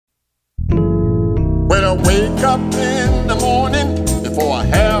I wake up in the morning, before I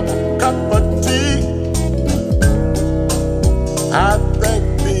have a cup of tea, I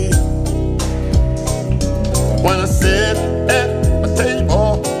thank thee. When I sit at my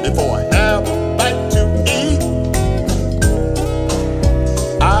table, before I have a bite to eat,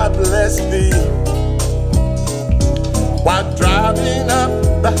 I bless thee. While driving up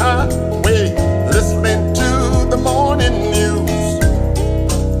the highway, listening to the morning news,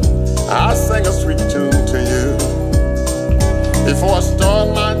 I sing a sweet tune to you. Before I start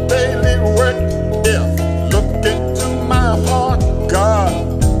my daily work, if look into my heart,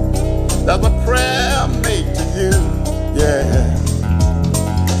 God, that's a prayer made to you. Yeah,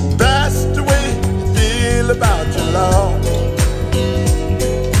 that's the way I feel about you, Lord.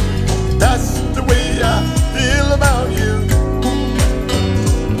 That's the way I feel about you.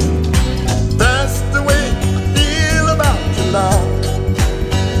 That's the way I feel about you, Lord.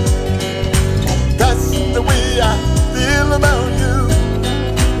 The way I feel about you.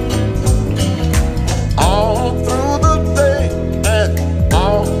 All through the day and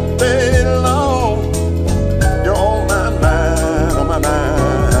all day long, you're on my mind, on my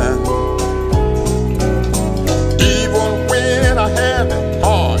mind. Even when I have it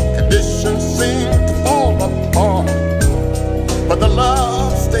hard, conditions seem to fall apart, but the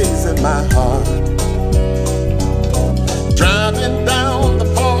love stays in my heart. Driving down the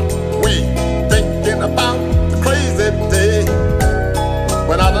parkway, thinking about the crazy day,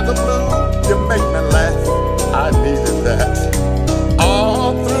 when out of the blue you make me laugh. I needed that.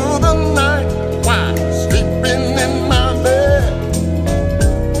 All through the night, while sleeping in my bed,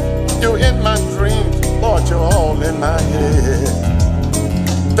 you're in my dreams, Lord, you're all in my head.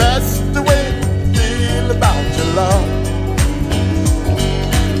 That's the way I feel about you, Lord.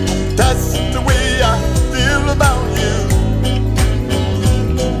 That's the way I feel about you.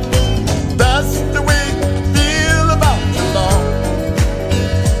 That's the way I feel about you, Lord.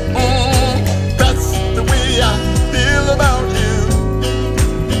 That's the way I feel about you.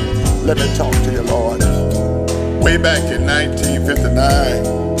 Let me talk to you, Lord. Way back in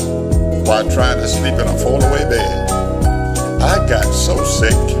 1959, while trying to sleep in a fold-away bed, I got so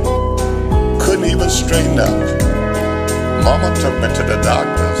sick, couldn't even straighten up. Mama took me to the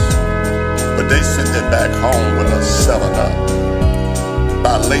doctors, but they sent me back home with a 7-up.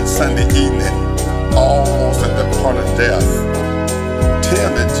 By late Sunday evening, almost at the point of death,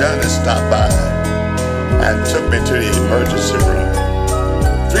 Tim and Johnny stopped by and took me to the emergency room.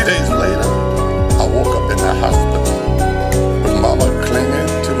 3 days later, I woke up in the hospital with Mama clinging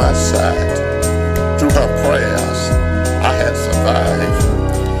to my side. Through her prayers, I had survived.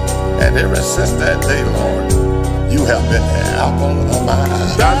 And ever since that day, Lord, you have been the apple of my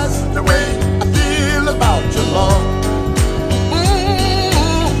eye. That's the way I feel about you, Lord.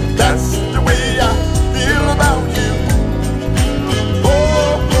 That's the way I feel about you. Oh,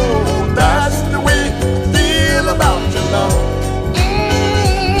 that's the way I feel about you, Lord.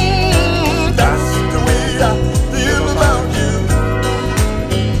 That's the way I feel about you.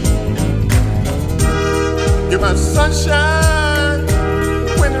 You're my sunshine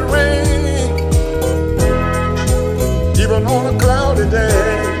when it rains, even on a cloudy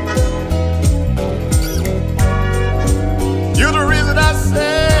day. You're the reason I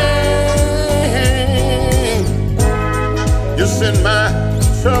say you send my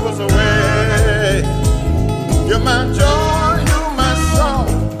troubles away. You're my joy, you're my song,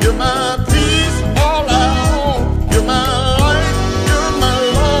 you're my peace, all I own. You're my life, you're my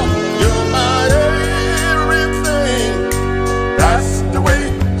love, you're my everything. That's the way I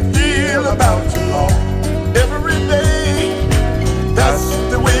feel about you, Lord, every day. That's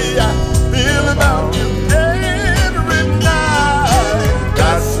the way I feel about you every night.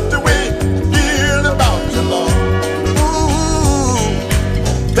 That's the way I feel about you, Lord.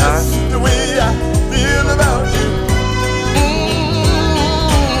 That's the way I feel about you.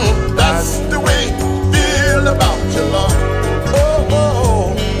 That's the way I feel about you, Lord. Oh,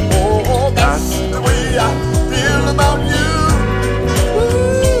 oh, oh, oh, that's the way I feel about you.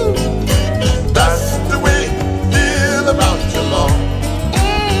 That's the way I feel about you, Lord.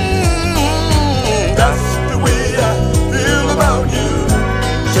 That's the way I feel about you.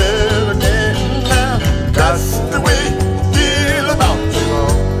 Say it again now. That's the way I feel about you,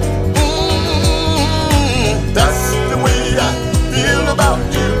 Lord. That's the way I feel about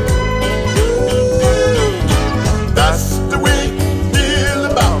you. That's the way I feel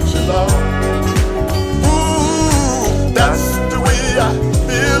about you, Lord. That's the way I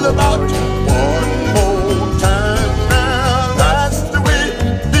feel about you. One more time now. That's the way I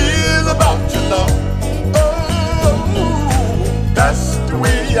feel about you, Lord. Oh, that's the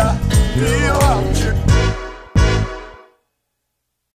way I feel about you.